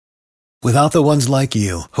Without the ones like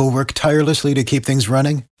you, who work tirelessly to keep things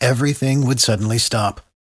running, everything would suddenly stop.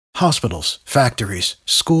 Hospitals, factories,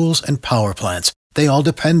 schools, and power plants, they all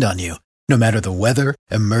depend on you. No matter the weather,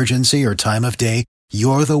 emergency, or time of day,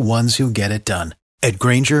 you're the ones who get it done. At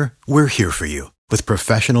Grainger, we're here for you with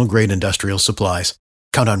professional-grade industrial supplies.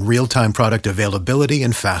 Count on real-time product availability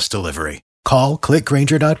and fast delivery. Call,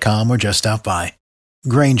 clickgrainger.com, or just stop by.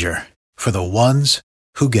 Grainger, for the ones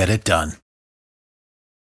who get it done.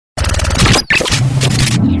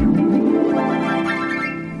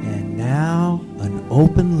 And now, an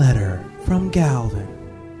open letter from Galvin.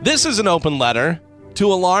 This is an open letter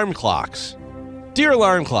to alarm clocks. Dear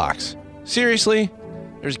alarm clocks, seriously,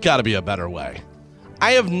 there's got to be a better way.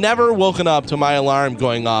 I have never woken up to my alarm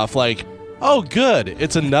going off like, oh good,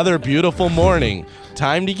 it's another beautiful morning.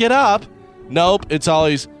 Time to get up. Nope, it's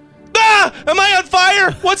always, am I on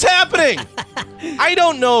fire? What's happening? I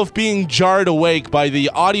don't know if being jarred awake by the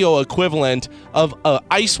audio equivalent of an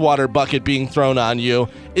ice water bucket being thrown on you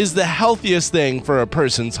is the healthiest thing for a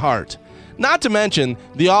person's heart. Not to mention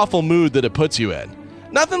the awful mood that it puts you in.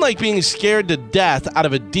 Nothing like being scared to death out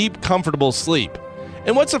of a deep, comfortable sleep.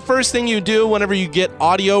 And what's the first thing you do whenever you get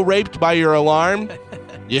audio raped by your alarm?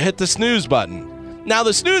 You hit the snooze button. Now,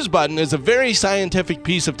 the snooze button is a very scientific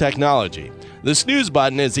piece of technology. The snooze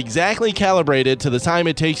button is exactly calibrated to the time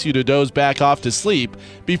it takes you to doze back off to sleep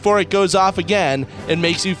before it goes off again and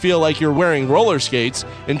makes you feel like you're wearing roller skates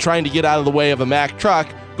and trying to get out of the way of a Mack truck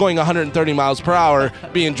going 130 miles per hour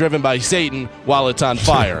being driven by Satan while it's on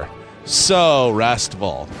fire. So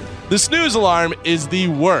restful. The snooze alarm is the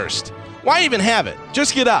worst. Why even have it?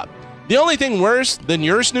 Just get up. The only thing worse than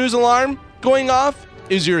your snooze alarm going off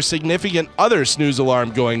is your significant other snooze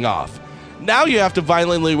alarm going off. Now you have to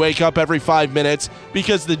violently wake up every 5 minutes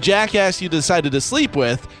because the jackass you decided to sleep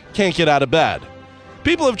with can't get out of bed.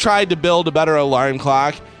 People have tried to build a better alarm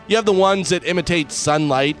clock. You have the ones that imitate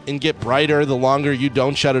sunlight and get brighter the longer you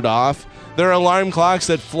don't shut it off. There are alarm clocks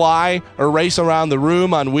that fly or race around the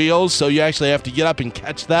room on wheels, so you actually have to get up and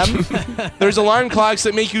catch them. There's alarm clocks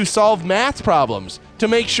that make you solve math problems to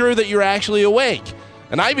make sure that you're actually awake.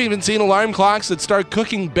 And I've even seen alarm clocks that start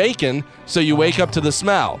cooking bacon so you wake up to the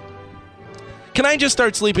smell. Can I just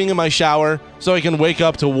start sleeping in my shower so I can wake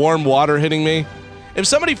up to warm water hitting me? If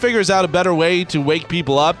somebody figures out a better way to wake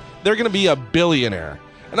people up, they're going to be a billionaire.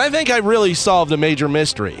 And I think I really solved a major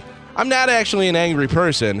mystery. I'm not actually an angry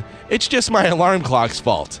person. It's just my alarm clock's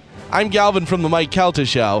fault. I'm Galvin from the Mike Kelta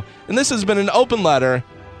Show, and this has been an open letter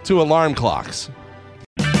to alarm clocks.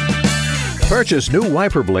 Purchase new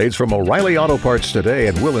wiper blades from O'Reilly Auto Parts today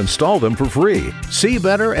and we'll install them for free. See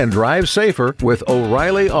better and drive safer with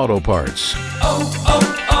O'Reilly Auto Parts. Oh,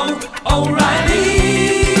 oh, oh,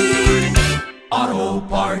 O'Reilly Auto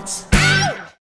Parts.